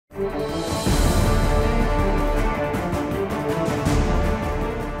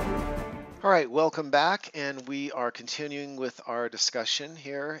right, welcome back, and we are continuing with our discussion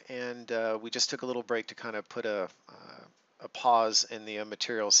here. And we just took a little break to kind of put a pause in the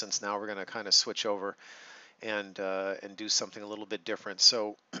material, since now we're going to kind of switch over and do something a little bit different.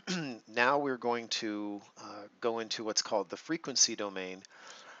 So now we're going to go into what's called the frequency domain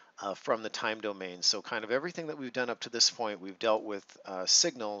from the time domain. So kind of everything that we've done up to this point, we've dealt with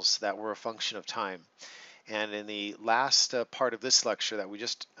signals that were a function of time. And in the last part of this lecture that we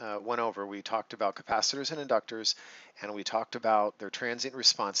just went over, we talked about capacitors and inductors, and we talked about their transient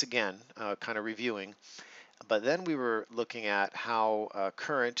response again, kind of reviewing. But then we were looking at how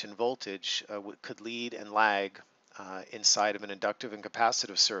current and voltage could lead and lag inside of an inductive and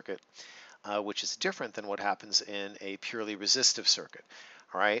capacitive circuit, which is different than what happens in a purely resistive circuit.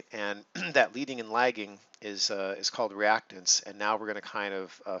 All right, and that leading and lagging is called reactance, and now we're going to kind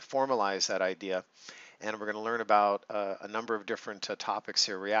of formalize that idea. And we're going to learn about a number of different topics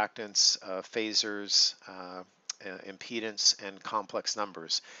here: reactance, phasors, impedance, and complex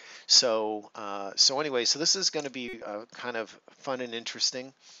numbers. So anyway, so this is going to be kind of fun and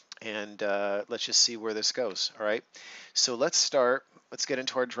interesting. And let's just see where this goes. All right. So let's start. Let's get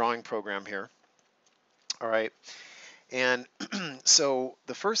into our drawing program here. All right. And so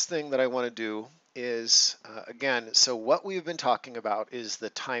the first thing that I want to do is, again, so what we've been talking about is the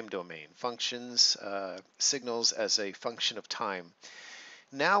time domain, functions, signals as a function of time.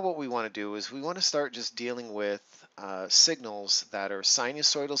 Now what we want to do is we want to start just dealing with signals that are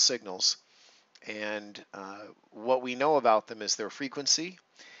sinusoidal signals, and what we know about them is their frequency,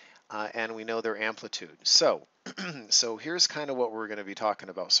 and we know their amplitude. So, so here's kind of what we're going to be talking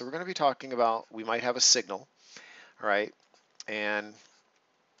about. So we're going to be talking about, we might have a signal, all right, and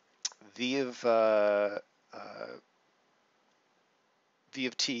V of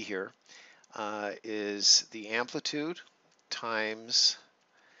t here is the amplitude times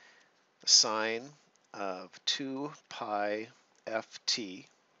the sine of 2 pi ft,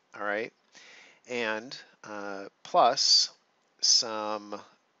 all right, and plus some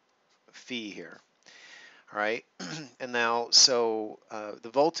phi here, all right. And now, so the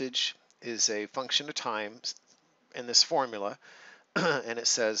voltage is a function of time in this formula, and it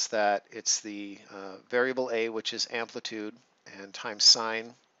says that it's the variable a, which is amplitude, and times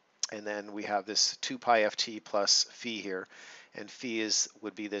sine, and then we have this 2 pi ft plus phi here, and phi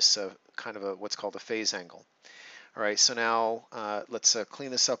would be this kind of what's called a phase angle. All right, so now let's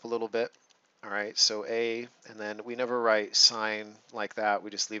clean this up a little bit. All right, so a, and then we never write sine like that, we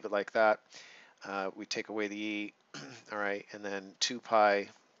just leave it like that. We take away the e, all right, and then 2 pi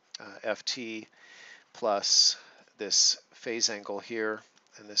ft plus this phase angle here,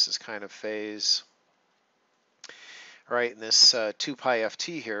 and this is kind of phase. All right, and this 2 pi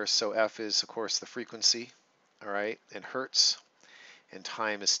ft here, so f is of course the frequency, all right, in hertz, and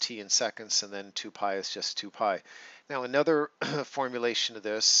time is t in seconds, and then 2 pi is just 2 pi. Now another formulation of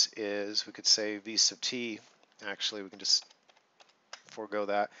this is, we could say v sub t, actually we can just forego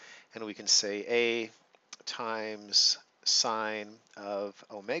that, and we can say a times sine of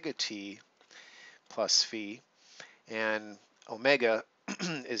omega t plus phi, and omega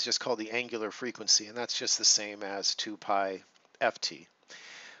is just called the angular frequency, and that's just the same as 2 pi ft.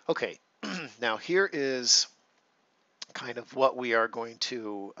 Okay, now here is kind of what we are going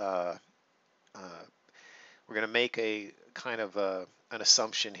to, we're going to make a kind of an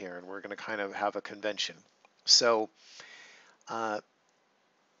assumption here, and we're going to kind of have a convention. So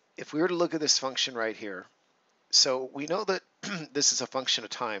if we were to look at this function right here, so we know that this is a function of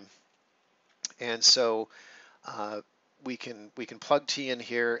time, and so we can plug t in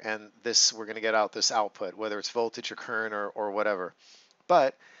here, and this, we're going to get out this output, whether it's voltage or current or whatever.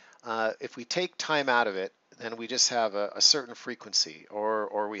 But if we take time out of it, then we just have a certain frequency,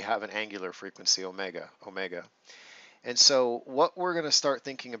 or we have an angular frequency, omega. And so what we're going to start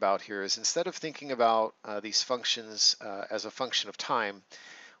thinking about here is, instead of thinking about these functions as a function of time,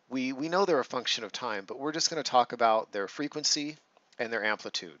 we know they're a function of time, but we're just going to talk about their frequency and their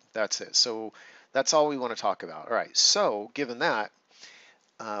amplitude. That's it. So that's all we want to talk about. All right, so given that,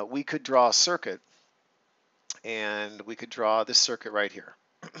 we could draw a circuit, and we could draw this circuit right here.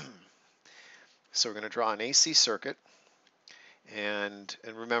 So we're going to draw an AC circuit, and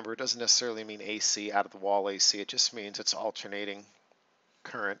remember, it doesn't necessarily mean AC, out of the wall AC, it just means it's alternating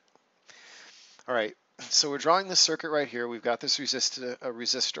current. All right, so we're drawing this circuit right here. We've got this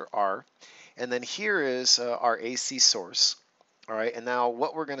resistor R, and then here is our AC source. All right, and now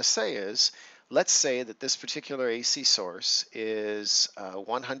what we're going to say is, let's say that this particular AC source is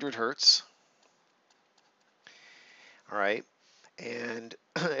 100 hertz. All right, and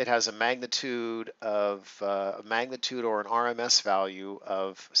it has a magnitude or an RMS value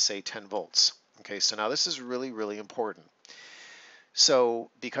of, say, 10 volts. Okay, so now this is really, really important. So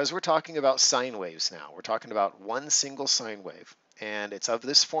because we're talking about sine waves now, we're talking about one single sine wave, and it's of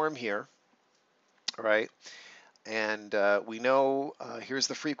this form here, right? And we know here's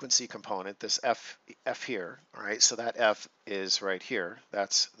the frequency component, this F here, all right? So that F is right here.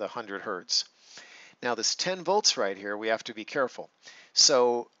 That's the 100 hertz. Now this 10 volts right here, we have to be careful.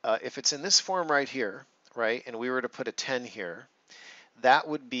 So if it's in this form right here, right, and we were to put a 10 here, that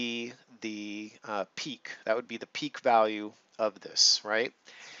would be the peak. That would be the peak value of this, right?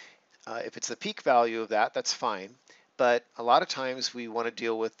 If it's the peak value of that, that's fine. But a lot of times we want to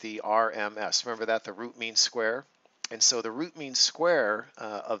deal with the RMS. Remember that, the root mean square? And so the root mean square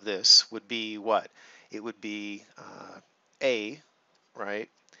of this would be what? It would be A, right,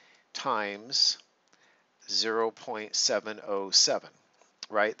 times 0.707,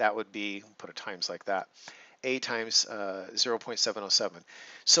 right? That would be, put a times like that, A times 0.707.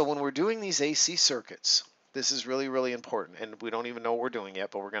 So when we're doing these AC circuits, this is really, really important, and we don't even know what we're doing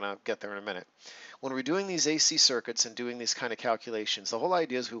yet, but we're going to get there in a minute. When we're doing these AC circuits and doing these kind of calculations, the whole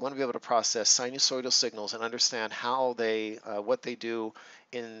idea is we want to be able to process sinusoidal signals and understand how they, what they do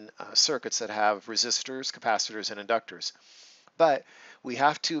in circuits that have resistors, capacitors, and inductors. But we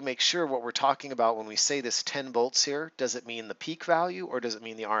have to make sure what we're talking about when we say this 10 volts here, does it mean the peak value, or does it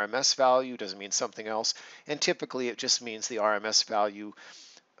mean the RMS value? Does it mean something else? And typically it just means the RMS value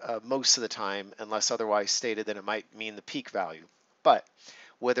most of the time, unless otherwise stated, then it might mean the peak value. But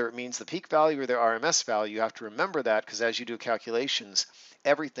whether it means the peak value or the RMS value, you have to remember that, because as you do calculations,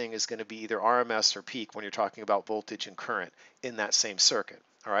 everything is going to be either RMS or peak when you're talking about voltage and current in that same circuit.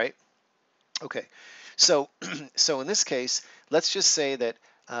 All right? Okay, so so in this case, let's just say that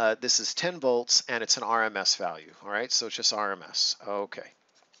this is 10 volts and it's an RMS value. All right, so it's just RMS. Okay.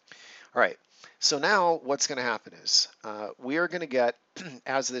 All right. So now what's going to happen is we are going to get,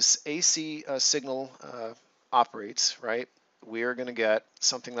 as this AC signal operates, right, we are going to get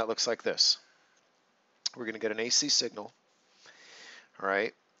something that looks like this. We're going to get an AC signal, all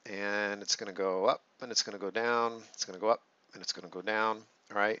right, and it's going to go up and it's going to go down, it's going to go up and it's going to go down,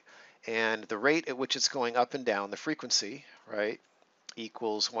 all right, and the rate at which it's going up and down, the frequency, right,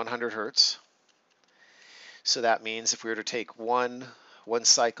 equals 100 hertz. So that means if we were to take one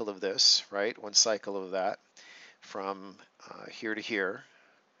cycle of this, right, one cycle of that from here to here,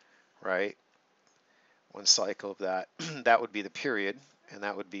 right, one cycle of that, that would be the period, and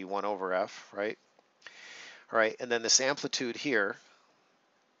that would be 1 over F, right? All right, and then this amplitude here,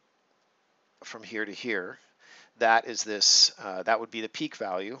 from here to here, that is this, that would be the peak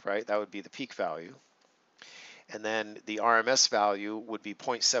value, right? That would be the peak value. And then the RMS value would be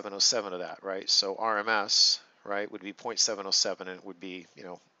 0.707 of that, right? So RMS, right, would be 0.707, and it would be, you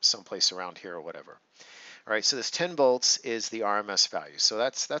know, someplace around here or whatever. All right, so this 10 volts is the RMS value. So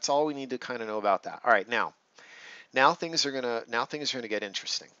that's all we need to kind of know about that. All right, now things are gonna get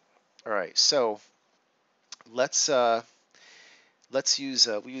interesting. All right, so let's use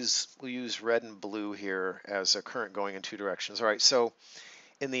we'll use red and blue here as a current going in two directions. All right, so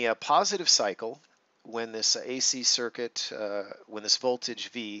in the positive cycle, when this AC circuit, when this voltage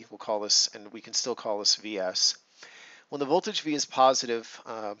V, we'll call this, and we can still call this Vs, when the voltage V is positive,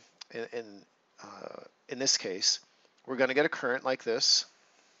 in this case, we're going to get a current like this,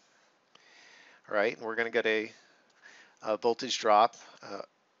 all right, and we're going to get a voltage drop,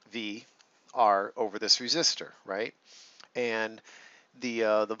 VR, over this resistor, right? And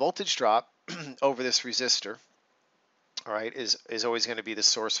the voltage drop over this resistor, all right, is always going to be the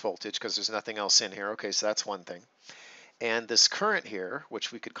source voltage because there's nothing else in here. Okay, so that's one thing. And this current here,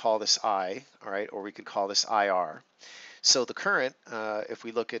 which we could call this I, all right, or we could call this IR. So the current, if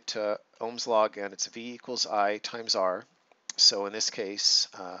we look at Ohm's law again, it's V equals I times R. So in this case,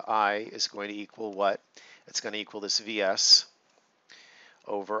 I is going to equal what? It's going to equal this Vs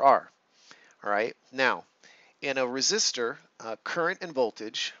over R. All right. Now, in a resistor, current and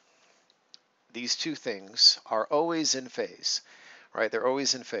voltage, these two things are always in phase, right? They're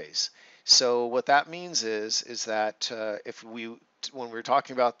always in phase. So what that means is that when we're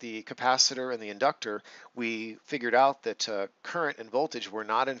talking about the capacitor and the inductor, we figured out that current and voltage were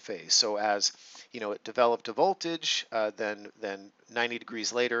not in phase. So as you know, it developed a voltage, then 90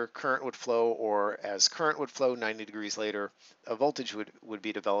 degrees later, current would flow, or as current would flow, 90 degrees later, a voltage would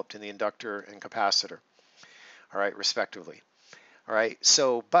be developed in the inductor and capacitor, all right, respectively. All right,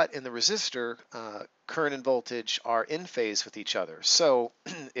 so but in the resistor, current and voltage are in phase with each other. So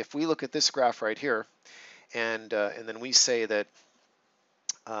if we look at this graph right here, and then we say that,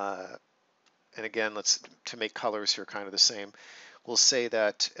 and again, to make colors here kind of the same, we'll say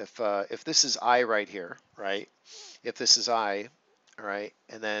that if this is I right here, right? If this is I, all right,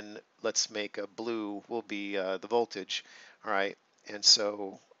 and then let's make a blue will be the voltage, all right, and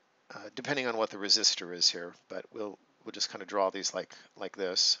so depending on what the resistor is here, but we'll just kind of draw these like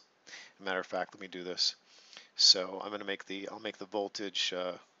this. As a matter of fact, let me do this. So I'm going to make I'll make the voltage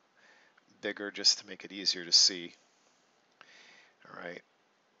bigger just to make it easier to see. All right.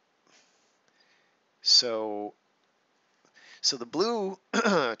 So the blue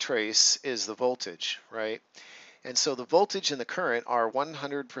trace is the voltage, right? And so the voltage and the current are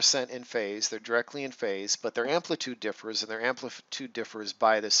 100% in phase. They're directly in phase, but their amplitude differs, and their amplitude differs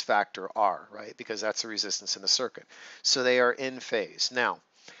by this factor R, right? Because that's the resistance in the circuit. So they are in phase. Now,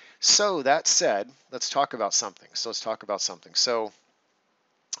 so that said, let's talk about something. So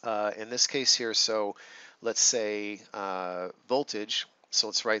in this case here, so let's say voltage. So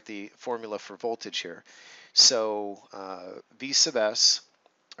let's write the formula for voltage here. So V sub S,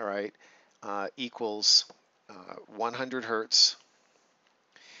 all right, equals 100 hertz,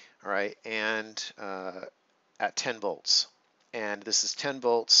 all right, and at 10 volts. And this is 10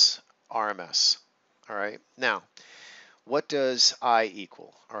 volts RMS, all right. Now, what does I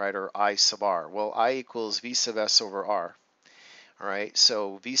equal, all right, or I sub R? Well, I equals V sub S over R, all right.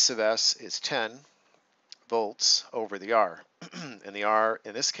 So V sub S is 10 volts over the R. And the R,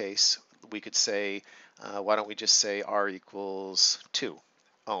 in this case, we could say, why don't we just say R equals 2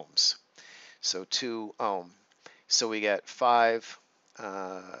 ohms? So 2 ohm. So we get 5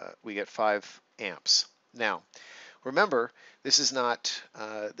 amps. Now, remember, this is not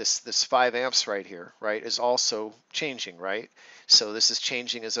this 5 amps right here, right, is also changing, right? So this is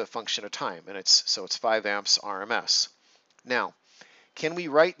changing as a function of time, and it's 5 amps RMS. Now, can we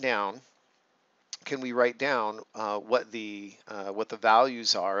write down what the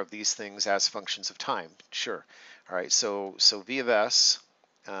values are of these things as functions of time? Sure. All right. So V of S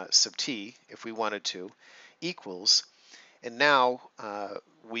sub t, if we wanted to, equals, and now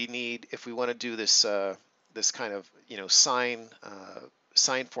we need, if we want to do this this kind of sine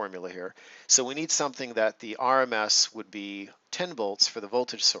formula here, so we need something that the RMS would be 10 volts for the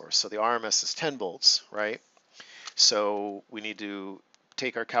voltage source. So the RMS is 10 volts, right? So we need to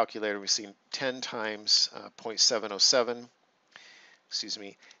take our calculator. We've seen 10 times 0.707, excuse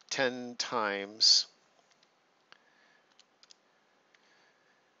me, 10 times.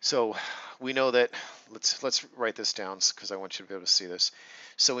 So we know that, let's write this down because I want you to be able to see this.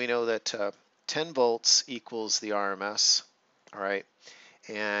 So we know that 10 volts equals the RMS, all right,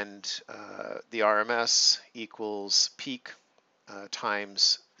 and the RMS equals peak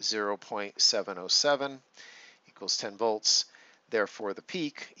times 0.707 equals 10 volts. Therefore, the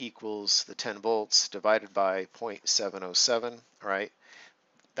peak equals the 10 volts divided by 0.707, all right?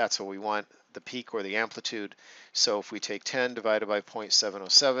 That's what we want, the peak or the amplitude. So if we take 10 divided by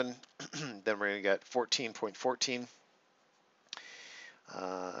 0.707, then we're going to get 14.14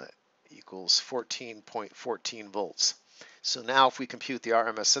 equals 14.14 volts. So now if we compute the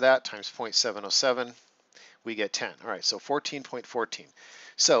RMS of that times 0.707, we get 10. All right, so 14.14.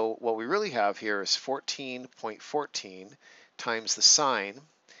 So what we really have here is 14.14 times the sine,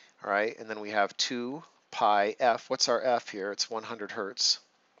 all right, and then we have 2 pi f. What's our f here? It's 100 hertz.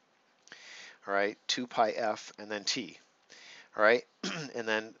 All right, 2 pi f and then t. All right, and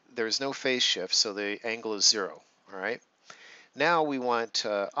then there's no phase shift, so the angle is 0. All right. Now we want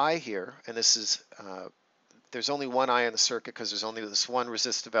I here, and this is there's only one I in the circuit because there's only this one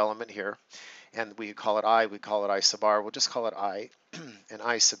resistive element here, and we call it I. We call it I sub R. We'll just call it I, and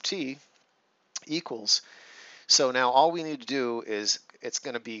I sub t equals. So now all we need to do is, it's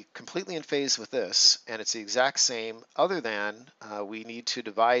going to be completely in phase with this, and it's the exact same, other than we need to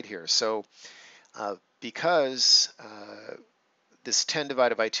divide here. So because this 10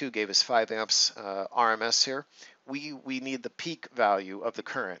 divided by 2 gave us 5 amps RMS here, we need the peak value of the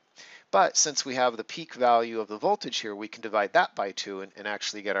current. But since we have the peak value of the voltage here, we can divide that by 2 and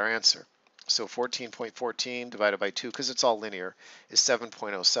actually get our answer. So 14.14 divided by 2, because it's all linear, is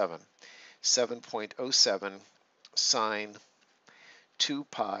 7.07. 7.07 sine 2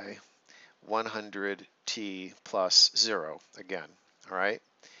 pi 100 t plus 0 again, all right?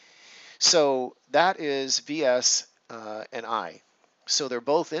 So that is Vs and I. So they're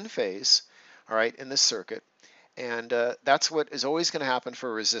both in phase, all right, in this circuit, and that's what is always going to happen for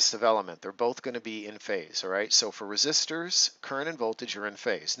a resistive element. They're both going to be in phase, all right? So for resistors, current and voltage are in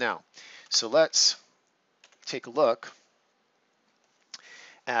phase. Now, so let's take a look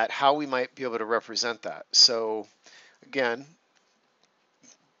at how we might be able to represent that. So again,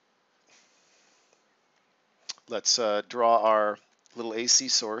 let's draw our little AC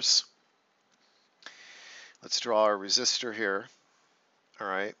source. Let's draw our resistor here. all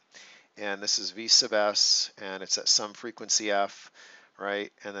right? And this is V sub S, and it's at some frequency F,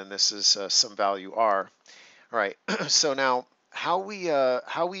 right? And then this is some value R. All right, so now how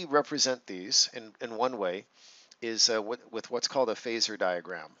we represent these in one way is with what's called a phasor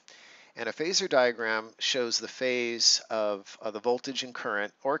diagram. And a phasor diagram shows the phase of the voltage and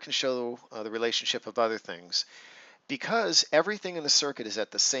current, or it can show the relationship of other things. Because everything in the circuit is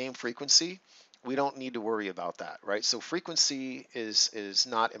at the same frequency, we don't need to worry about that, right? So frequency is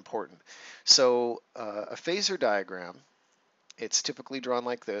not important. So a phasor diagram, it's typically drawn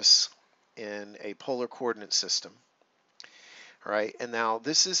like this in a polar coordinate system. All right, and now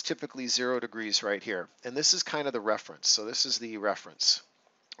this is typically 0 degrees right here, and this is kind of the reference. So this is the reference,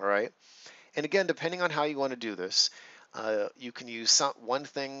 all right? And again, depending on how you want to do this, you can use one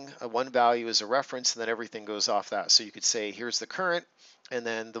value as a reference, and then everything goes off that. So you could say, here's the current, and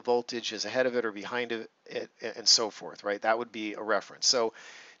then the voltage is ahead of it or behind it, and so forth, right? That would be a reference. So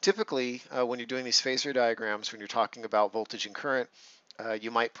typically, when you're doing these phasor diagrams, when you're talking about voltage and current,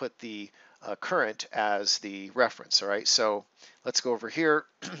 you might put the current as the reference, all right? So let's go over here,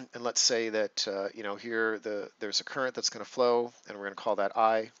 and let's say that, here there's a current that's going to flow, and we're going to call that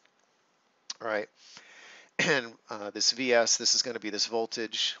I. All right, and this Vs, this is going to be this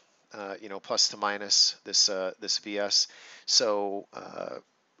voltage, plus to minus this Vs. So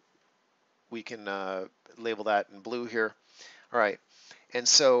we can label that in blue here. All right, and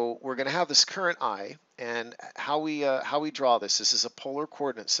so we're going to have this current I, and how we draw this. This is a polar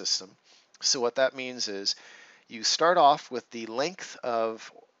coordinate system. So what that means is you start off with the length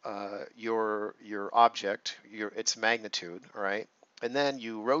of your object, its magnitude, all right, and then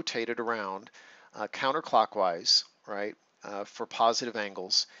you rotate it around counterclockwise, right, for positive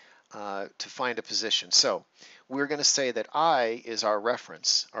angles to find a position. So we're going to say that I is our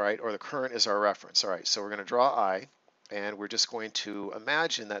reference, all right, or the current is our reference. All right, so we're going to draw I, and we're just going to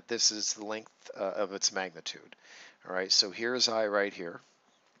imagine that this is the length of its magnitude. All right, so here's I right here.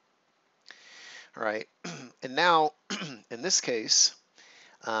 All right, and now in this case,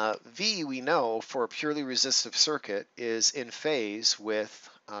 V, we know for a purely resistive circuit, is in phase with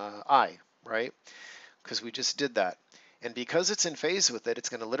I, right? Because we just did that. And because it's in phase with it, it's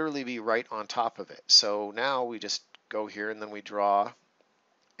going to literally be right on top of it. So now we just go here and then we draw,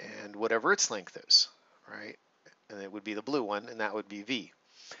 and whatever its length is, right? And it would be the blue one, and that would be V.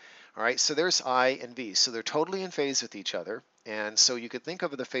 All right, so there's I and V. So they're totally in phase with each other. And so you could think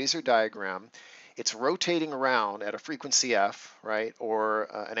of the phasor diagram. It's rotating around at a frequency f, right, or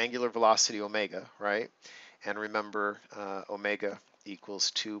an angular velocity omega, right? And remember, omega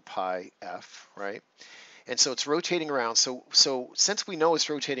equals 2 pi f, right? And so it's rotating around. So since we know it's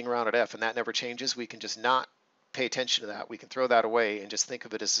rotating around at f and that never changes, we can just not pay attention to that. We can throw that away and just think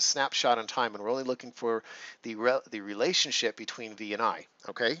of it as a snapshot in time, and we're only looking for the relationship between V and I,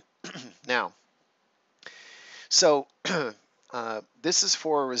 okay? Now, so this is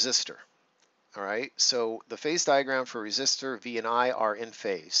for a resistor. All right, so the phase diagram for resistor, V and I are in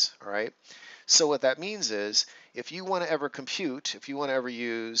phase, all right? So what that means is, if you want to ever compute, if you want to ever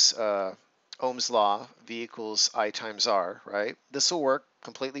use Ohm's law, V equals I times R, right? This will work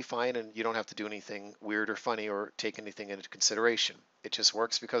completely fine, and you don't have to do anything weird or funny or take anything into consideration. It just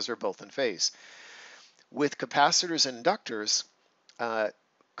works because they're both in phase. With capacitors and inductors,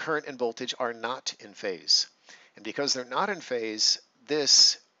 current and voltage are not in phase. And because they're not in phase,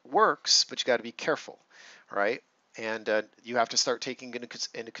 this works, but you got to be careful, all right? And you have to start taking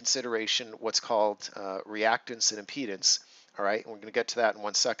into consideration what's called reactance and impedance, all right? And we're going to get to that in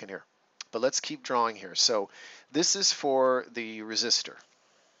 1 second here. But let's keep drawing here. So this is for the resistor.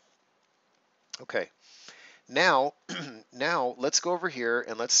 Okay. Now, now let's go over here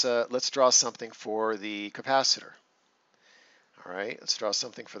and let's draw something for the capacitor. All right, let's draw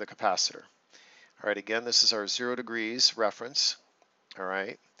something for the capacitor. All right, again, this is our 0 degrees reference. All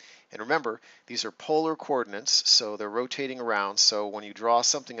right, and remember, these are polar coordinates, so they're rotating around. So when you draw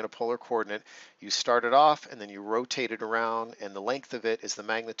something in a polar coordinate, you start it off and then you rotate it around, and the length of it is the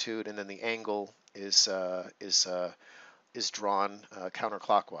magnitude, and then the angle is drawn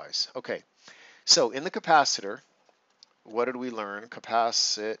counterclockwise. Okay, so in the capacitor, what did we learn?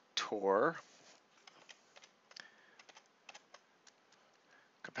 Capacitor.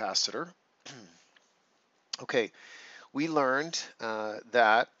 Okay, we learned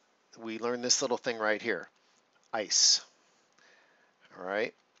this little thing right here, ice. All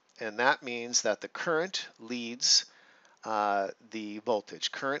right, and that means that the current leads the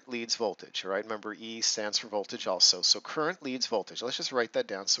voltage. Current leads voltage. All right, remember E stands for voltage also. So current leads voltage. Let's just write that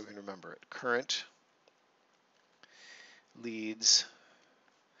down so we can remember it. Current leads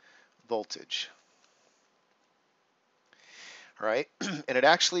voltage. all right? And it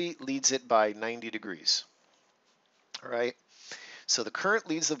actually leads it by 90 degrees, all right? So the current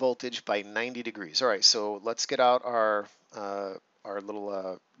leads the voltage by 90 degrees. All right, so let's get out our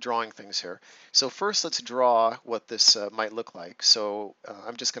little drawing things here. So first let's draw what this might look like. So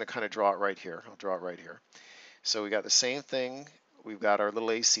I'm just going to kind of draw it right here. I'll draw it right here. So we got the same thing. We've got our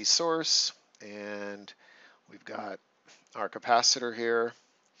little AC source, and we've got our capacitor here.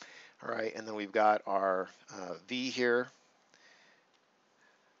 All right, and then we've got our V here.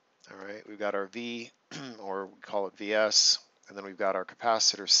 All right, we've got our V, or we call it VS, and then we've got our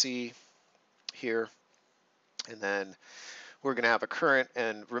capacitor C here, and then we're going to have a current,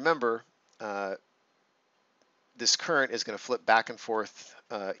 and remember, this current is going to flip back and forth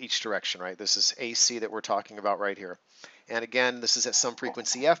each direction, right? This is AC that we're talking about right here. And again, this is at some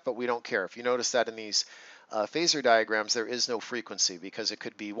frequency F, but we don't care. If you notice that in these phasor diagrams, there is no frequency because it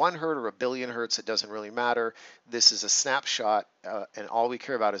could be 1 hertz or 1,000,000,000 hertz. It doesn't really matter. This is a snapshot, and all we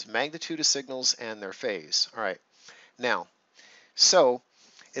care about is magnitude of signals and their phase. All right. Now, so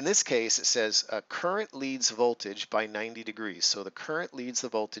in this case, it says current leads voltage by 90 degrees. So the current leads the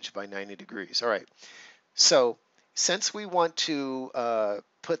voltage by 90 degrees. All right. So since we want to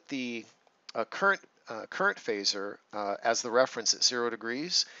put the current phasor as the reference at 0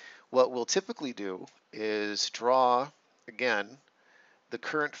 degrees, what we'll typically do is draw, again, the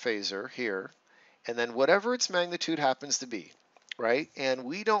current phasor here, and then whatever its magnitude happens to be, right? And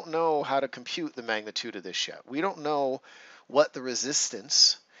we don't know how to compute the magnitude of this yet. We don't know what the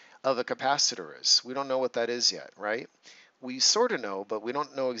resistance of a capacitor is. We don't know what that is yet, right? We sort of know, but we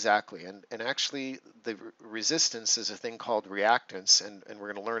don't know exactly. And actually, the resistance is a thing called reactance, and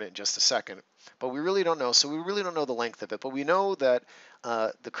we're going to learn it in just a second. But we really don't know, so we really don't know the length of it. But we know that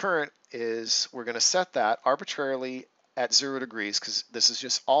the current is, we're going to set that arbitrarily at 0 degrees, because this is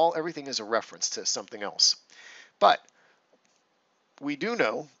just everything is a reference to something else. But we do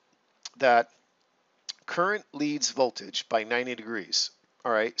know that current leads voltage by 90 degrees.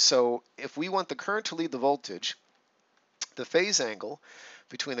 All right, so if we want the current to lead the voltage, the phase angle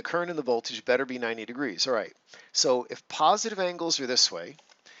between the current and the voltage better be 90 degrees. All right, so if positive angles are this way,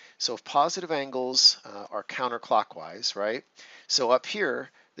 so if positive angles are counterclockwise, right? So up here,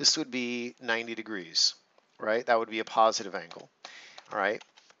 this would be 90 degrees, right? That would be a positive angle, all right?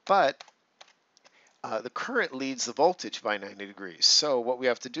 But the current leads the voltage by 90 degrees. So what we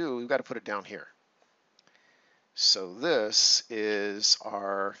have to do, we've got to put it down here. So this is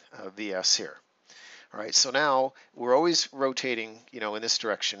our VS here. All right, so now we're always rotating, in this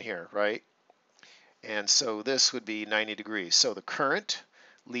direction here, right? And so this would be 90 degrees. So the current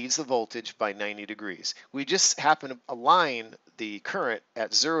leads the voltage by 90 degrees. We just happen to align the current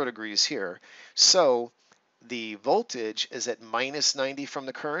at 0 degrees here. So the voltage is at minus 90 from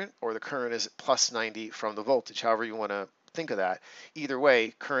the current, or the current is at plus 90 from the voltage, however you want to think of that. Either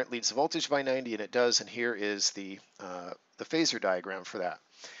way, current leads the voltage by 90, and it does, and here is the phasor diagram for that.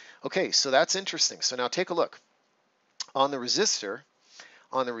 Okay, so that's interesting. So now take a look. On the resistor,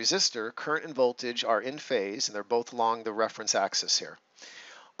 current and voltage are in phase, and they're both along the reference axis here.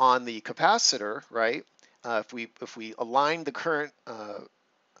 On the capacitor, right, if we align the current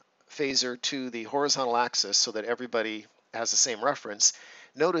phasor to the horizontal axis so that everybody has the same reference,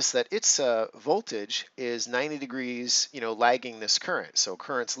 notice that its voltage is 90 degrees, lagging this current. So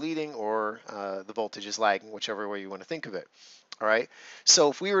current's leading, or the voltage is lagging, whichever way you want to think of it. All right, so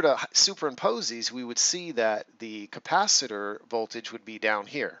if we were to superimpose these, we would see that the capacitor voltage would be down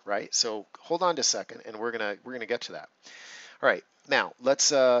here, right? So hold on just a second, and we're gonna get to that. All right, now let's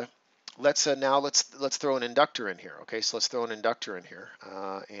throw an inductor in here. Okay, so let's throw an inductor in here,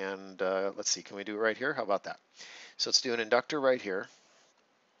 and let's see, can we do it right here? How about that? So let's do an inductor right here.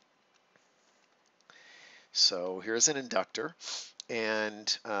 So here's an inductor.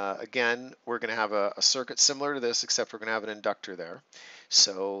 And again, we're going to have a circuit similar to this, except we're going to have an inductor there.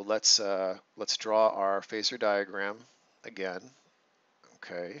 So let's draw our phasor diagram again.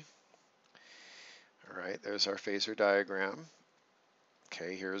 Okay. All right, there's our phasor diagram.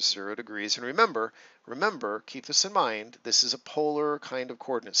 Okay, here's 0 degrees. And remember, keep this in mind, this is a polar kind of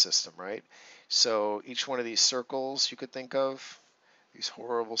coordinate system, right? So each one of these circles you could think of, these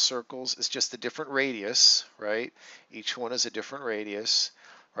horrible circles, is just a different radius, right? Each one is a different radius,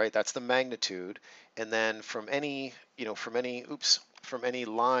 right? That's the magnitude. And then from any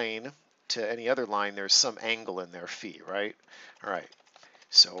line to any other line, there's some angle in there, phi, right? All right.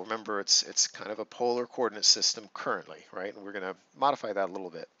 So remember, it's kind of a polar coordinate system currently, right? And we're going to modify that a little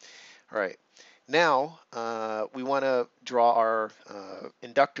bit. All right. Now we want to draw our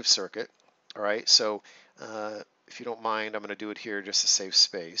inductive circuit. All right. So if you don't mind, I'm going to do it here just to save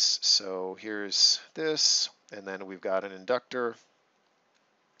space. So here's this, and then we've got an inductor.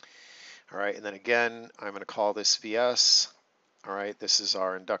 All right, and then again, I'm going to call this Vs. All right, this is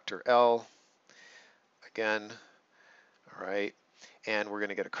our inductor L. Again, all right, and we're going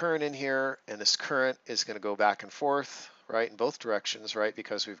to get a current in here, and this current is going to go back and forth, right, in both directions, right,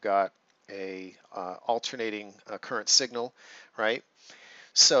 because we've got a alternating current signal, right?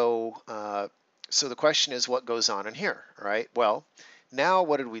 So, so the question is, what goes on in here, right? Well, now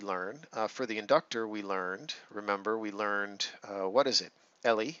what did we learn? For the inductor, we learned, remember, we learned, what is it?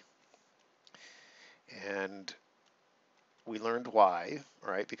 LE, and we learned why,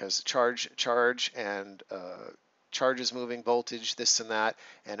 right? Because charge and charge is moving, voltage, this and that,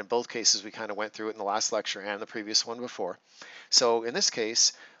 and in both cases we kind of went through it in the last lecture and the previous one before. So in this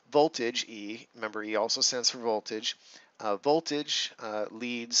case, voltage, E, remember E also stands for voltage, voltage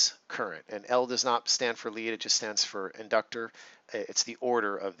leads current, and L does not stand for lead, it just stands for inductor. It's the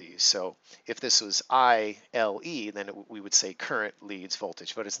order of these. So if this was ILE, then we would say current leads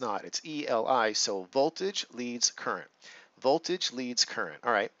voltage, but it's not. It's ELI, so voltage leads current. Voltage leads current.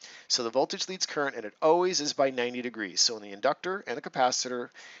 All right, so the voltage leads current, and it always is by 90 degrees. So in the inductor and the capacitor,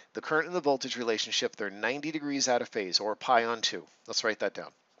 the current and the voltage relationship, they're 90 degrees out of phase, or pi on 2. Let's write that down.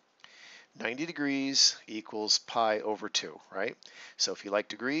 90 degrees equals pi over 2, right? So if you like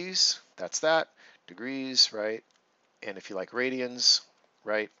degrees, that's that. Degrees, right? And if you like radians,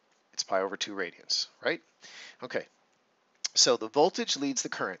 right, it's pi over 2 radians, right? Okay, so the voltage leads the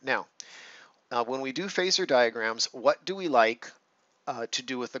current. Now, when we do phasor diagrams, what do we like to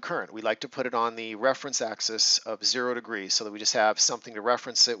do with the current? We like to put it on the reference axis of 0 degrees so that we just have something to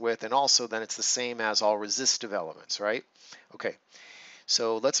reference it with, and also then it's the same as all resistive elements, right? Okay,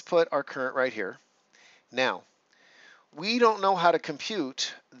 so let's put our current right here. Now, we don't know how to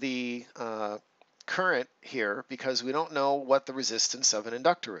compute the current here because we don't know what the resistance of an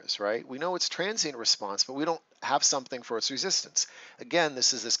inductor is, right? We know its transient response, but we don't have something for its resistance. Again,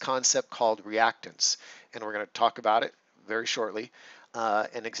 this is this concept called reactance, and we're going to talk about it very shortly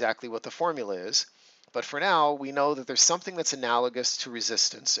and exactly what the formula is. But for now, we know that there's something that's analogous to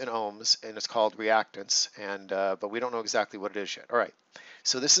resistance in ohms, and it's called reactance, and but we don't know exactly what it is yet. All right,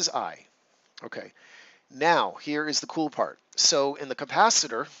 so this is I. Okay, now here is the cool part. So in the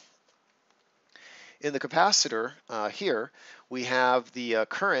capacitor, here, we have the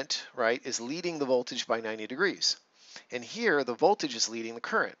current, right, is leading the voltage by 90 degrees. And here, the voltage is leading the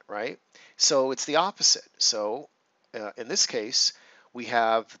current, right? So it's the opposite. So in this case, we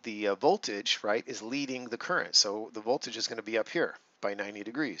have the voltage, right, is leading the current. So the voltage is going to be up here by 90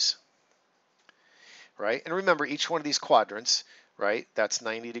 degrees, right? And remember, each one of these quadrants, right, that's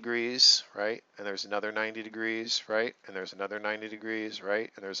 90 degrees, right? And there's another 90 degrees, right? And there's another 90 degrees, right?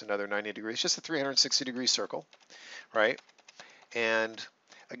 And there's another 90 degrees, just a 360-degree circle, right? And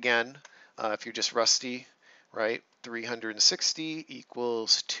again, if you're just rusty, right, 360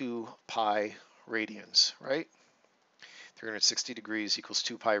 equals 2 pi radians, right? 360 degrees equals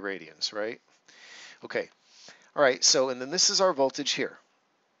 2 pi radians, right? Okay, all right, so, and then this is our voltage here,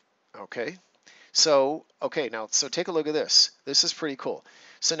 okay? So, okay, now, so take a look at this. This is pretty cool.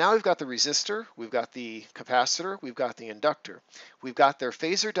 So now we've got the resistor, we've got the capacitor, we've got the inductor. We've got their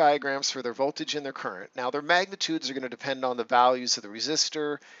phasor diagrams for their voltage and their current. Now their magnitudes are going to depend on the values of the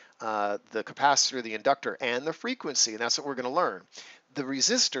resistor, the capacitor, the inductor, and the frequency, and that's what we're going to learn. The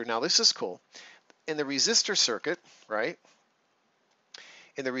resistor, now this is cool. In the resistor circuit, right?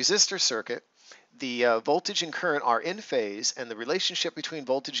 In the resistor circuit, the voltage and current are in phase, and the relationship between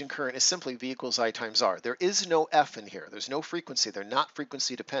voltage and current is simply V equals I times R. There is no F in here. There's no frequency. They're not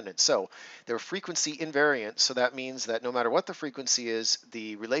frequency dependent. So they're frequency invariant, so that means that no matter what the frequency is,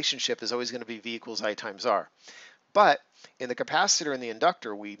 the relationship is always going to be V equals I times R. But in the capacitor and the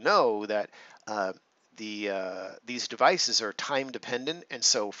inductor, we know that these devices are time dependent, and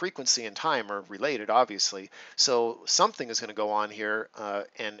so frequency and time are related, obviously. So something is going to go on here,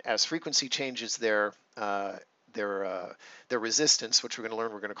 and as frequency changes their resistance, which we're going to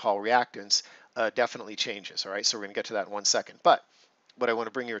learn, we're going to call reactance, definitely changes. All right, so we're going to get to that in 1 second. But what I want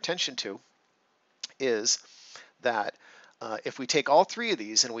to bring your attention to is that if we take all three of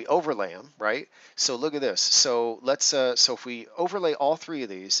these and we overlay them, right? So look at this. So let's so if we overlay all three of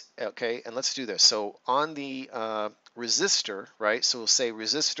these, okay, and let's do this. So on the resistor, right? So we'll say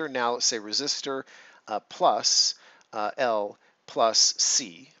resistor. Now let's say resistor plus L plus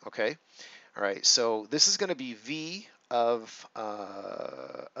C. Okay. All right. So this is going to be V of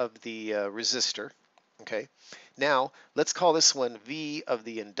the resistor. Okay. Now let's call this one V of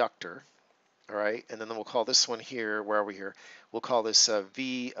the inductor. All right, and then we'll call this one here, where are we here? We'll call this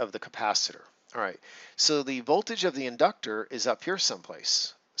V of the capacitor. All right, so the voltage of the inductor is up here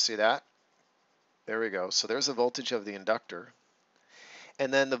someplace. See that? There we go. So there's the voltage of the inductor.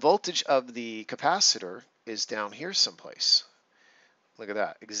 And then the voltage of the capacitor is down here someplace. Look at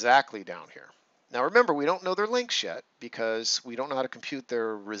that, exactly down here. Now remember, we don't know their lengths yet because we don't know how to compute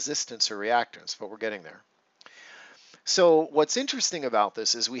their resistance or reactance, but we're getting there. So what's interesting about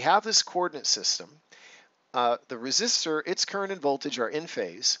this is we have this coordinate system. The resistor, its current and voltage are in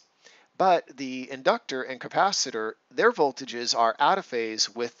phase, but the inductor and capacitor, their voltages are out of phase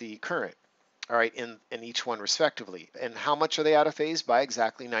with the current, all right, in each one respectively. And how much are they out of phase? By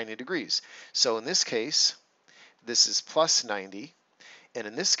exactly 90 degrees. So in this case, this is plus 90, and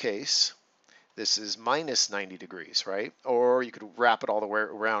in this case, this is minus 90 degrees, right? Or you could wrap it all the way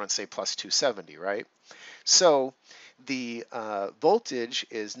around and say plus 270, right? So the voltage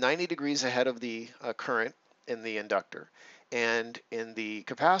is 90 degrees ahead of the current in the inductor. And in the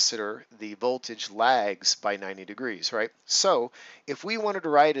capacitor, the voltage lags by 90 degrees, right? So if we wanted to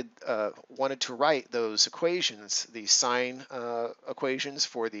write those equations, the sign equations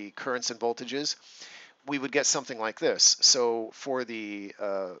for the currents and voltages, we would get something like this. So for the,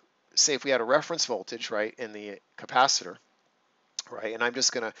 say if we had a reference voltage, right, in the capacitor, right, and I'm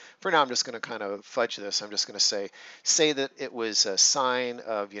just going to, for now, I'm just going to kind of fudge this. I'm just going to say that it was a sine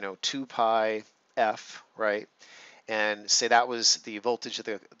of, 2 pi f, right, and say that was the voltage of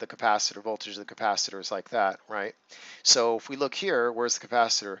the capacitor. Voltage of the capacitor is like that, right? So if we look here, where's the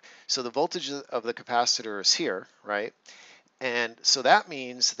capacitor? So the voltage of the capacitor is here, right? And so that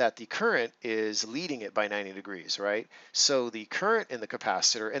means that the current is leading it by 90 degrees, right? So the current in the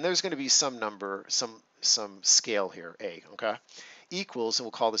capacitor, and there's going to be some number, some scale here, A, okay, equals, and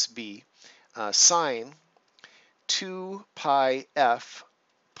we'll call this B, sine 2 pi f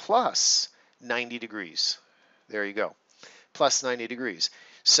plus 90 degrees. There you go, plus 90 degrees.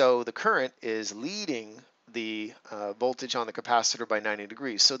 So the current is leading the voltage on the capacitor by 90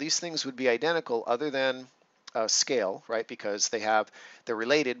 degrees. So these things would be identical other than scale, right? Because they're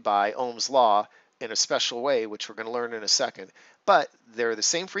related by Ohm's law in a special way, which we're going to learn in a second. But they're the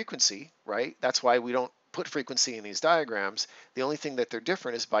same frequency, right? That's why we don't put frequency in these diagrams. The only thing that they're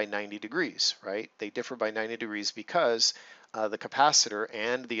different is by 90 degrees, right? They differ by 90 degrees because the capacitor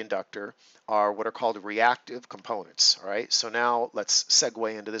and the inductor are what are called reactive components, all right? So now let's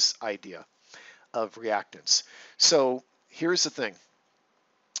segue into this idea of reactance. So here's the thing.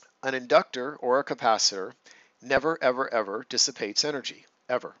 An inductor or a capacitor never, ever, ever dissipates energy,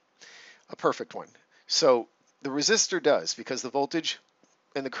 ever. A perfect one. So the resistor does because the voltage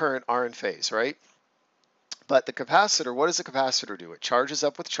and the current are in phase, right? But the capacitor, what does the capacitor do? It charges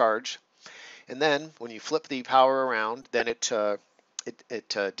up with charge, and then when you flip the power around, then it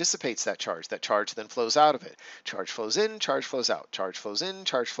dissipates that charge. That charge then flows out of it. Charge flows in, charge flows out. Charge flows in,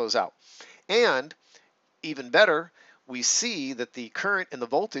 charge flows out. And even better, we see that the current and the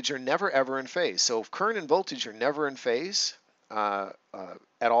voltage are never ever in phase. So if current and voltage are never in phase at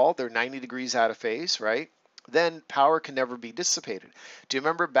all, they're 90 degrees out of phase, right? Then power can never be dissipated. Do you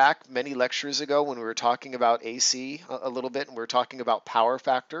remember back many lectures ago when we were talking about AC a little bit, and we were talking about power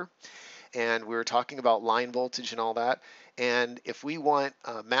factor, and we were talking about line voltage and all that? And if we want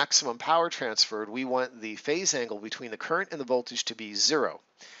maximum power transferred, we want the phase angle between the current and the voltage to be 0,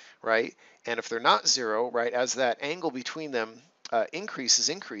 right? And if they're not 0, right, as that angle between them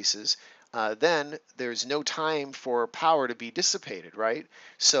increases, then there's no time for power to be dissipated, right?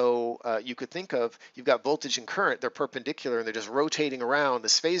 So you could think of, you've got voltage and current, they're perpendicular and they're just rotating around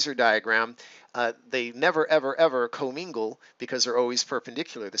this phasor diagram. They never, ever, ever commingle because they're always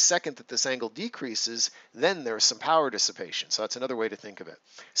perpendicular. The second that this angle decreases, then there's some power dissipation. So that's another way to think of it.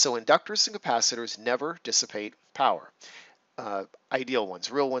 So inductors and capacitors never dissipate power. Ideal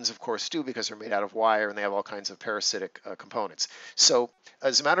ones. Real ones, of course, do because they're made out of wire and they have all kinds of parasitic components. So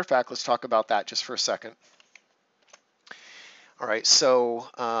as a matter of fact, let's talk about that just for a second. All right,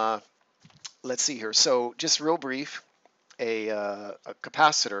 so let's see here. So just real brief, a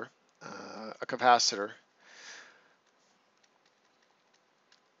capacitor,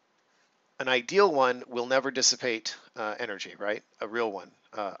 an ideal one will never dissipate energy, right? A real one.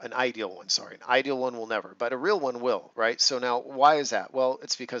 An ideal one, sorry. An ideal one will never, but a real one will, right? So now, why is that? Well,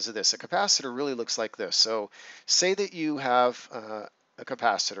 it's because of this. A capacitor really looks like this. So say that you have a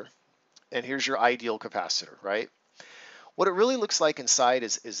capacitor, and here's your ideal capacitor, right? What it really looks like inside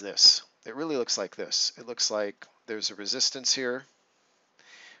is this. It really looks like this. It looks like there's a resistance here,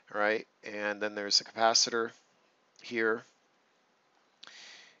 right? And then there's a capacitor here,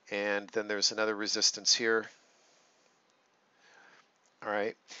 and then there's another resistance here. All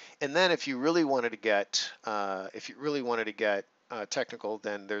right, and then if you really wanted to get technical,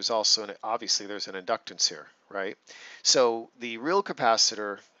 then there's also obviously there's an inductance here, right? So the real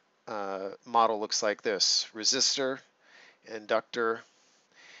capacitor model looks like this: resistor, inductor,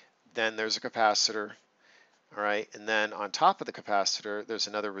 then there's a capacitor, all right, and then on top of the capacitor, there's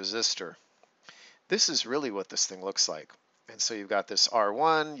another resistor. This is really what this thing looks like. And so you've got this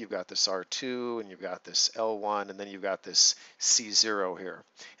R1, you've got this R2, and you've got this L1, and then you've got this C0 here.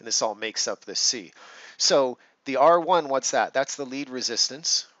 And this all makes up this C. So the R1, what's that? That's the lead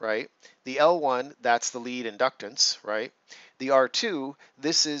resistance, right? The L1, that's the lead inductance, right? The R2,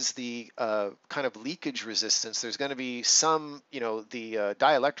 this is the kind of leakage resistance. There's going to be some, the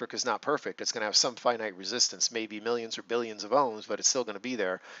dielectric is not perfect. It's going to have some finite resistance, maybe millions or billions of ohms, but it's still going to be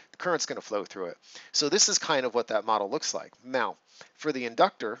there. The current's going to flow through it. So this is kind of what that model looks like. Now, for the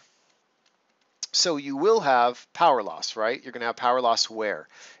inductor, so you will have power loss, right? You're going to have power loss where?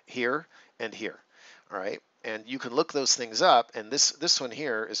 Here and here, all right? And you can look those things up, and this one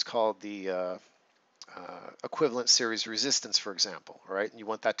here is called the equivalent series resistance, for example, right? And you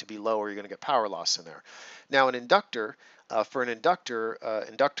want that to be low or you're going to get power loss in there. Now an inductor, for an inductor,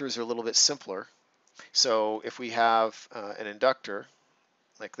 inductors are a little bit simpler. So if we have an inductor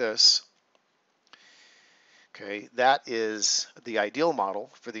like this, okay, that is the ideal model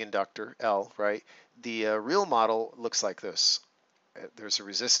for the inductor, L, right? The real model looks like this. There's a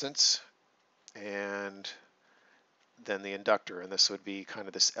resistance and then the inductor, and this would be kind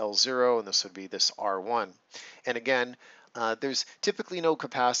of this L0, and this would be this R1. And again, there's typically no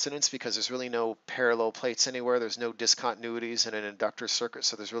capacitance because there's really no parallel plates anywhere. There's no discontinuities in an inductor circuit,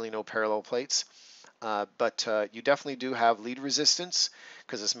 so there's really no parallel plates. But you definitely do have lead resistance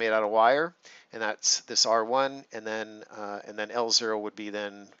because it's made out of wire, and that's this R1, and then L0 would be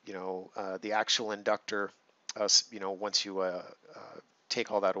then the actual inductor. Once you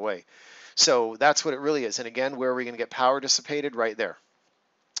take all that away. So that's what it really is. And again, where are we going to get power dissipated? Right there.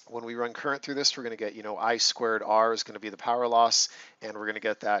 When we run current through this, we're going to get, I squared R is going to be the power loss, and we're going to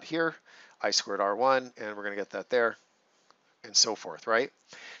get that here, I squared R1, and we're going to get that there, and so forth, right?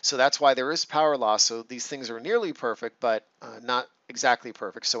 So that's why there is power loss. So these things are nearly perfect, but not exactly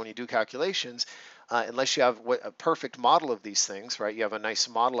perfect. So when you do calculations, unless you have a perfect model of these things, right? You have a nice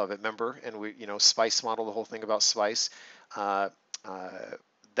model of it, remember? And we, SPICE model, the whole thing about SPICE,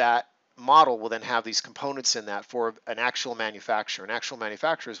 that model will then have these components in that for an actual manufacturer. And actual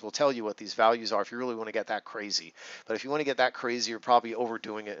manufacturers will tell you what these values are if you really want to get that crazy. But if you want to get that crazy, you're probably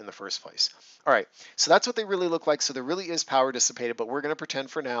overdoing it in the first place. All right, so that's what they really look like. So there really is power dissipated, but we're going to pretend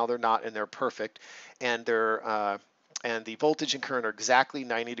for now they're not, and they're perfect. And they're and the voltage and current are exactly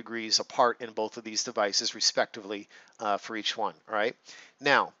 90 degrees apart in both of these devices, respectively, for each one. All right.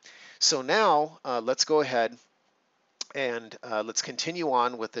 Now, let's go ahead and let's continue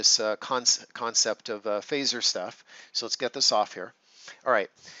on with this concept of phasor stuff. So let's get this off here. All right.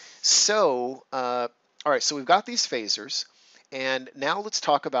 So so we've got these phasors, and now let's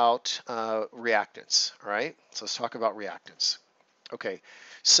talk about reactance. All right. So let's talk about reactance. Okay.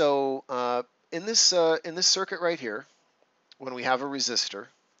 So in this circuit right here, when we have a resistor,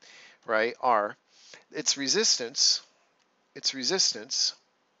 right, R, its resistance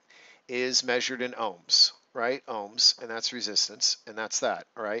is measured in ohms, right? Ohms, and that's resistance, and that's that,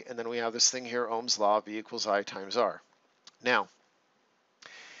 all right? And then we have this thing here, Ohm's law, V equals I times R. Now,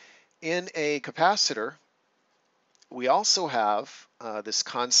 in a capacitor, we also have this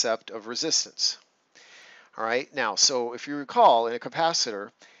concept of resistance, all right? Now, so if you recall, in a capacitor,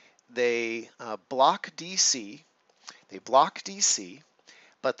 they block DC,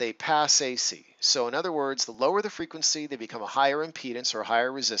 but they pass AC. So in other words, the lower the frequency, they become a higher impedance or a higher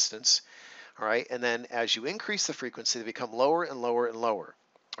resistance. All right, and then as you increase the frequency, they become lower and lower and lower.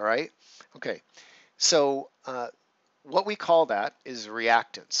 All right, okay. So what we call that is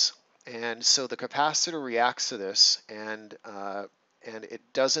reactance, and so the capacitor reacts to this, and it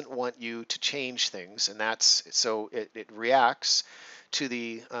doesn't want you to change things, and that's so it reacts to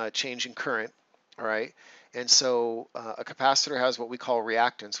the change in current. All right. And so a capacitor has what we call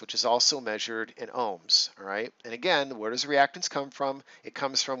reactance, which is also measured in ohms, all right? And again, where does reactance come from? It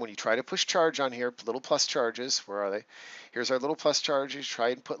comes from when you try to push charge on here, little plus charges. Where are they? Here's our little plus charges.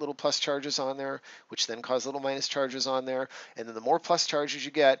 Try and put little plus charges on there, which then cause little minus charges on there. And then the more plus charges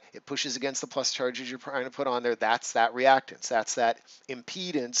you get, it pushes against the plus charges you're trying to put on there. That's that reactance. That's that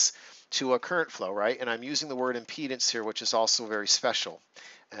impedance to a current flow, right? And I'm using the word impedance here, which is also very special.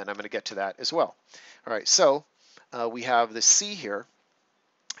 And I'm going to get to that as well. All right, so we have the C here,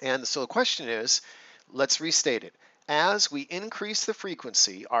 and so the question is, let's restate it. As we increase the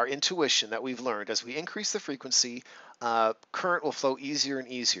frequency, our intuition that we've learned, as we increase the frequency, current will flow easier and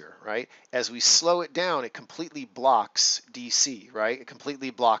easier, right? As we slow it down, it completely blocks DC, right? It completely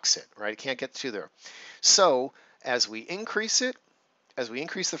blocks it, right? It can't get to there. So as we increase it, as we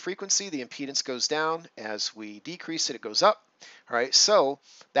increase the frequency, the impedance goes down. As we decrease it, it goes up. All right, so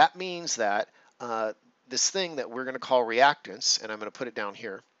that means that this thing that we're going to call reactance, and I'm going to put it down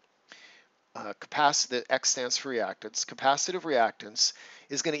here, the X stands for reactance, capacitive reactance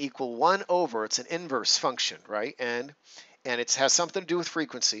is going to equal 1 over, it's an inverse function, right? And it has something to do with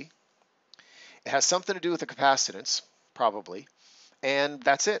frequency. It has something to do with the capacitance, probably. And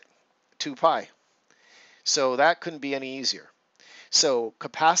that's it, 2 pi. So that couldn't be any easier. So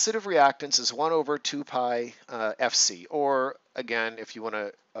capacitive reactance is 1 over 2 pi Fc, or again, if you want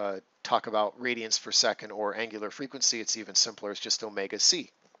to talk about radians per second or angular frequency, it's even simpler, it's just omega c.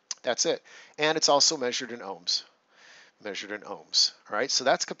 That's it. And it's also measured in ohms. All right, so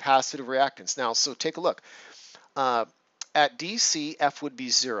that's capacitive reactance. Now, so take a look. At DC, F would be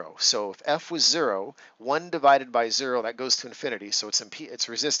 0. So if F was 0, 1 divided by 0, that goes to infinity. So its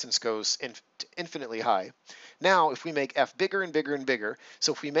resistance goes infinitely high. Now, if we make F bigger and bigger and bigger,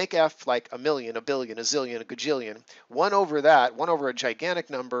 so if we make F like a million, a billion, a zillion, a gajillion, 1 over that, 1 over a gigantic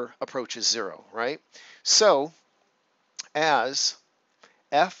number approaches 0, right? So as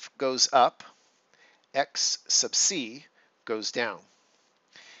F goes up, X sub C goes down.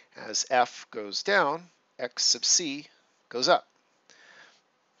 As F goes down, X sub C goes up.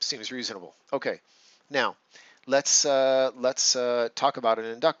 Seems reasonable. Okay, now let's talk about an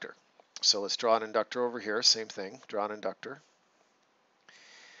inductor. So let's draw an inductor over here. Same thing. Draw an inductor.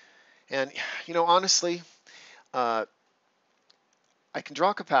 And you know, honestly, I can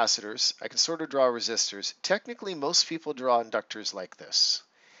draw capacitors. I can sort of draw resistors. Technically, most people draw inductors like this.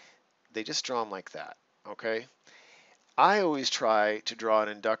 They just draw them like that. Okay. I always try to draw an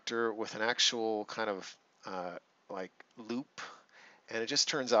inductor with an actual kind of like loop, and it just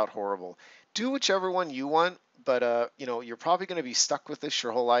turns out horrible. Do whichever one you want, but you know, you're probably going to be stuck with this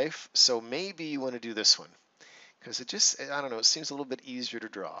your whole life, so maybe you want to do this one because it just, I don't know, it seems a little bit easier to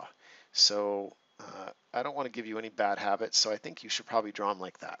draw. So I don't want to give you any bad habits, so I think you should probably draw them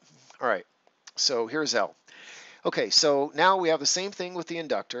like that. All right, so here's L. Okay, so now we have the same thing with the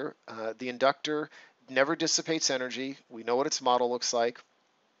inductor. The inductor never dissipates energy. We know what its model looks like.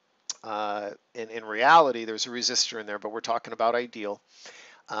 In reality, there's a resistor in there, but we're talking about ideal.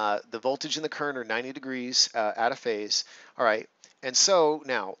 The voltage and the current are 90 degrees out of phase. All right, and so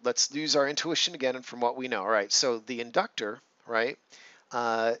now let's use our intuition again and from what we know. All right, so the inductor, right?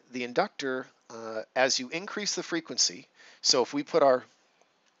 The inductor, as you increase the frequency, so if we put our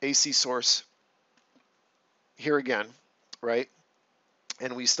AC source here again, right,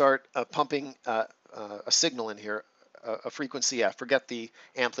 and we start pumping a signal in here, a frequency F, forget the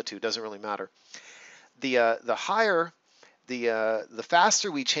amplitude, doesn't really matter. The higher, the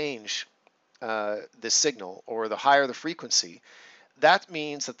faster we change this signal, or the higher the frequency, that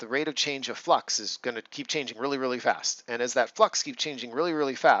means that the rate of change of flux is going to keep changing really, really fast. And as that flux keeps changing really,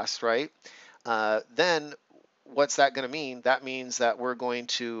 really fast, right, then what's that going to mean? That means that we're going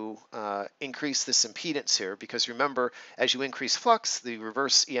to increase this impedance here, because remember, as you increase flux, the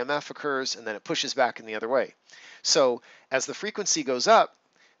reverse EMF occurs, and then it pushes back in the other way. So as the frequency goes up,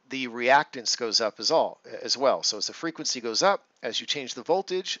 the reactance goes up as well. So as the frequency goes up, as you change the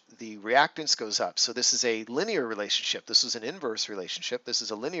voltage, the reactance goes up. So this is a linear relationship. This is an inverse relationship. This is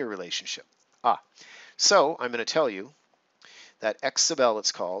a linear relationship. So I'm going to tell you that X sub L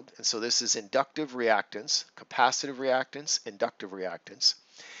it's called, and so this is inductive reactance, capacitive reactance, inductive reactance.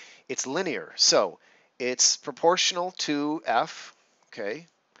 It's linear, so it's proportional to F, okay,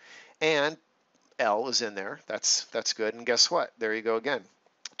 and L is in there. That's good, and guess what? There you go again,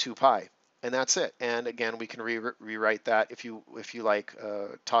 2 pi, and that's it. And again, we can rewrite that if you like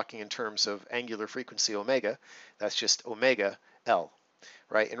talking in terms of angular frequency omega. That's just omega L,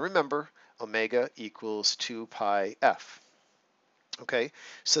 right? And remember, omega equals 2 pi F. Okay,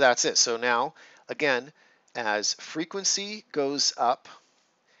 so that's it. So now, again, as frequency goes up,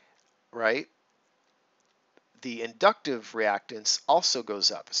 right, the inductive reactance also goes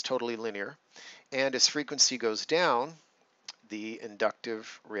up. It's totally linear. And as frequency goes down, the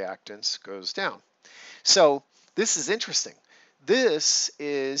inductive reactance goes down. So this is interesting. This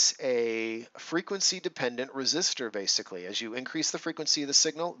is a frequency-dependent resistor, basically. As you increase the frequency of the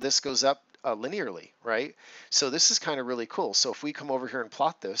signal, this goes up linearly, right? So this is kind of really cool. So if we come over here and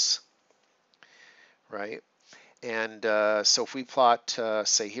plot this, right? And so if we plot,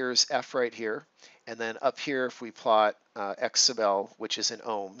 say, here's F right here, and then up here, if we plot X sub L, which is in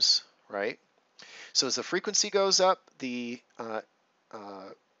ohms, right? So as the frequency goes up, the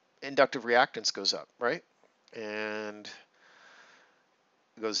inductive reactance goes up, right? And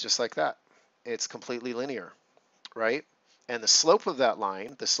it goes just like that. It's completely linear, right? And the slope of that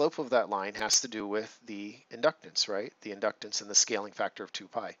line, has to do with the inductance, right? The inductance and the scaling factor of 2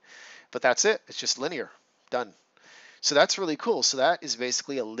 pi. But that's it. It's just linear. Done. So that's really cool. So that is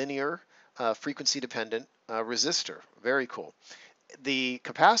basically a linear frequency-dependent resistor. Very cool. The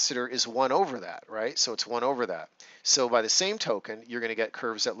capacitor is 1 over that, right? So it's 1 over that. So by the same token, you're going to get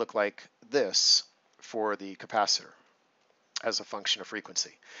curves that look like this for the capacitor as a function of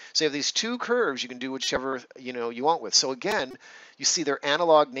frequency. So you have these two curves you can do whichever you want with. So again, you see their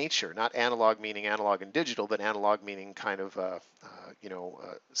analog nature, not analog meaning analog and digital, but analog meaning kind of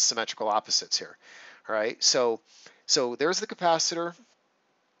symmetrical opposites here. All right, so there's the capacitor,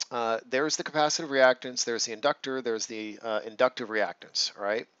 there's the capacitive reactance, there's the inductor, there's the inductive reactance.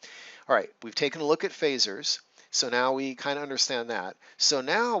 All right, we've taken a look at phasors, so now we kind of understand that. So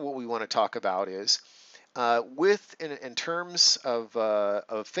now what we want to talk about is in terms of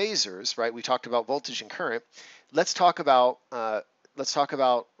phasors, right? We talked about voltage and current. Let's talk about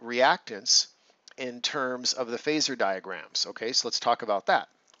reactance in terms of the phasor diagrams. Okay, so let's talk about that.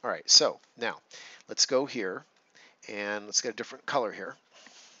 All right, so now let's go here and let's get a different color here.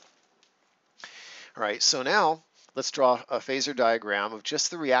 All right, so now let's draw a phasor diagram of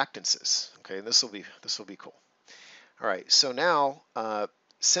just the reactances. Okay, and this will be cool. All right, so now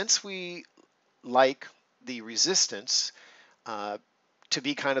since we like the resistance to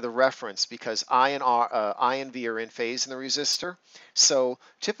be kind of the reference, because I and V are in phase in the resistor. So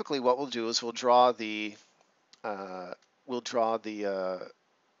typically, what we'll do is we'll draw the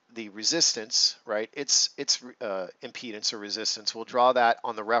resistance, right? Its impedance or resistance. We'll draw that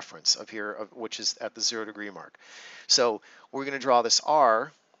on the reference of here, which is at the 0 degree mark. So we're going to draw this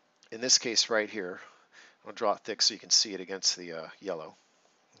R, in this case right here. I'll draw it thick so you can see it against the yellow.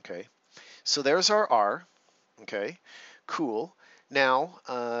 Okay. So there's our R. Okay, cool. Now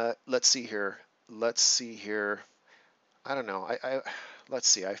let's see here. I don't know. Let's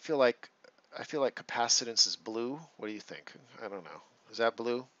see. I feel like capacitance is blue. What do you think? I don't know. Is that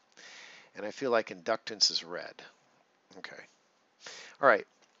blue? And I feel like inductance is red. Okay. All right.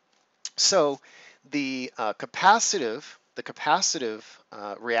 So the capacitive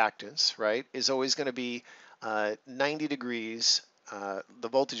reactance, right, is always going to be 90 degrees. The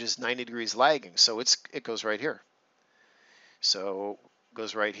voltage is 90 degrees lagging, so it goes right here. So it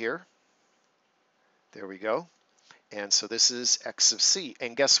goes right here. There we go. And so this is x sub c.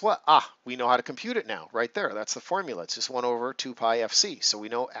 And guess what? We know how to compute it now, right there. That's the formula. It's just 1 over 2 pi fc. So we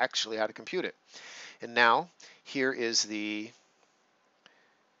know actually how to compute it. And now here is the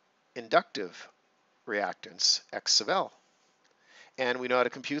inductive reactance, x sub l. And we know how to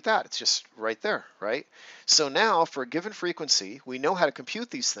compute that. It's just right there, right? So now for a given frequency, we know how to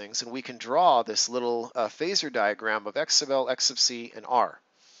compute these things, and we can draw this little phasor diagram of x sub l, x sub c, and r,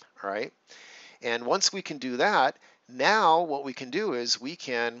 all right? And once we can do that, now what we can do is we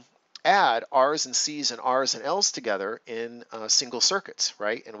can add r's and c's and r's and l's together in single circuits,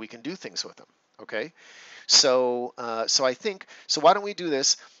 right? And we can do things with them, okay? So I think, so why don't we do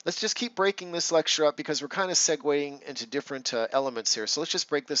this? Let's just keep breaking this lecture up because we're kind of segueing into different elements here. So let's just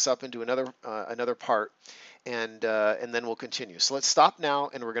break this up into another part, and then we'll continue. So let's stop now,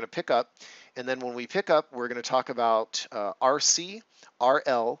 and we're going to pick up. And then when we pick up, we're going to talk about RC,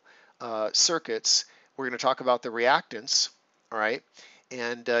 RL circuits. We're going to talk about the reactance, all right?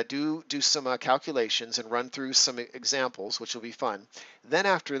 And do some calculations and run through some examples, which will be fun. Then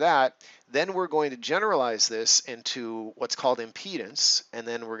after that, then we're going to generalize this into what's called impedance, and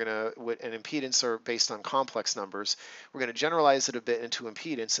then we're going to, and impedance are based on complex numbers. We're going to generalize it a bit into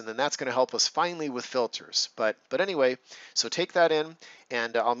impedance, and then that's going to help us finally with filters. But anyway, so take that in,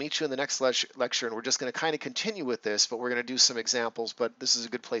 and I'll meet you in the next lecture, and we're just going to kind of continue with this, but we're going to do some examples. But this is a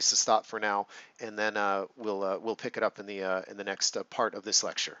good place to stop for now, and then we'll pick it up in the next part of this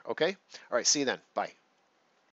lecture. Okay? All right. See you then. Bye.